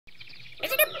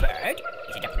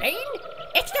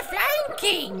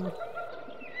king.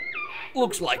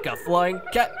 Looks like a flying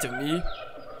cat to me.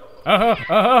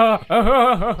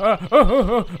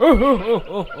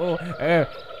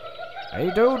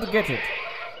 I don't get it.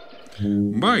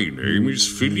 My name is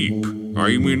Philippe.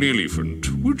 I'm an elephant.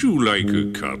 Would you like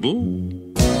a cuddle?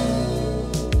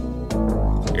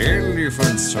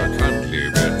 Elephants are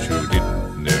cuddly, bet you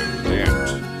didn't know that.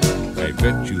 I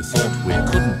bet you thought we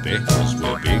couldn't be, 'cause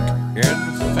we're big and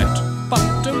fat. But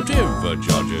don't ever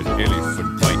judge an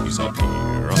elephant by his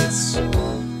appearance.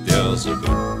 There's a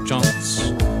good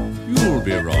chance you'll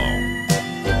be wrong.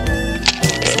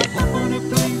 So hop on a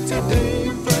plane today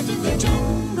and fly to the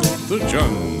jungle. The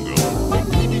jungle. Or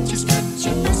maybe just catch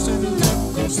a bus to the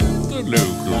local zoo. The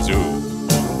local zoo.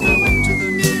 Go up to the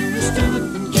nearest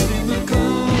elephant, give him a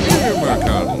call. Give him a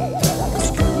cuddle.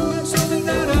 'Cause cuddle is something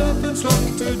that elephants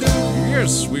like to do.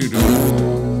 Yes, we do.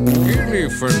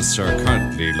 Elephants are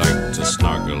cuddly, like to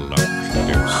snuggle up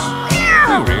close.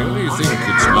 We really think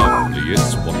it's lovely,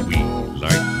 it's what we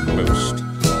like most.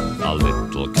 A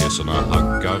little kiss and a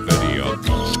hug are very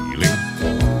appealing.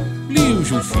 Leaves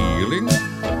you feeling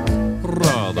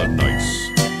rather nice.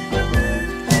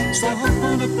 So hop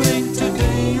on a plane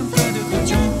today and fly to the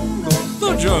jungle.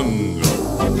 The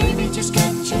jungle. Or maybe just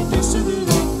catch a bus to the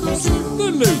local zoo. The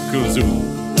local zoo.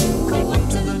 Go up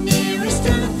to the nearest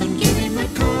elephant, give him a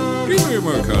cuddle. Give him a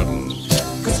cuddle.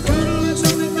 'Cause cuddle is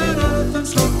something that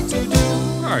elephants like to do.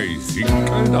 I think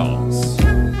I'll dance.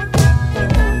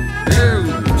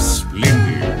 Oh,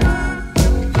 splendid.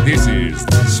 This is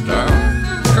the stuff.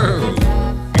 Oh,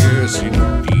 yes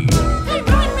indeed. Hey,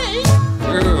 run me!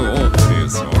 Oh,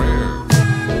 yes, oh, yeah.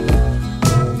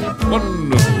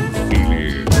 Wonderful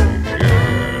feeling,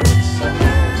 yes.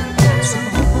 So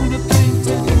hop on a plane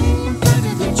today and fly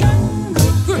to the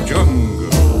jungle. The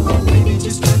jungle. Or maybe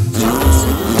just catch a bus to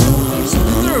the local zoo.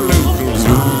 The local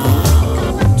zoo. Go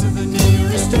up to the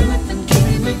nearest elephant, give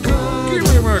him a cuddle. Give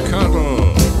him a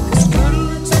cuddle. 'Cause cuddle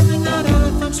is something that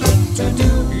elephants like to do.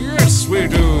 Yes, we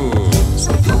do.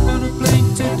 So hop on a plane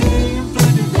today and fly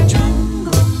to the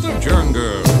jungle. The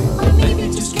jungle. Or maybe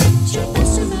just catch a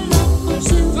bus to the local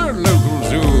zoo. The local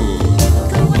zoo.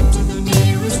 Go up to the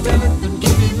nearest elephant,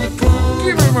 give him a cuddle.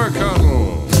 Give him a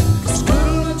cuddle. 'Cause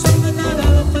cuddle is something that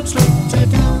elephants like to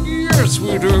do. Yes,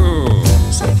 we do.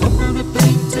 So hop on a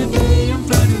plane today and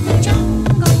fly to the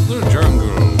jungle. The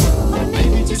jungle. Or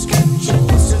maybe just catch a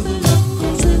bus to the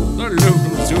local zoo. The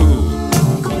local zoo.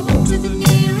 Go up to the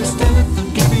nearest elephant,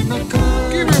 give him a cuddle.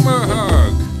 Give him a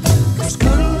hug. 'Cause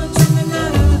cuddle is something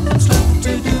that elephants like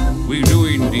to do. We do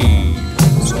indeed.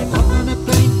 So hop on a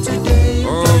plane today.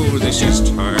 Oh, this is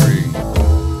tiring.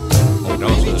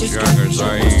 Not as young as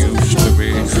I used to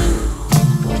be.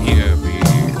 Dear me.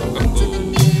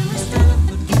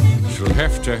 She'll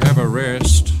have to have a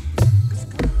rest.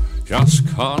 Just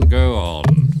can't go on.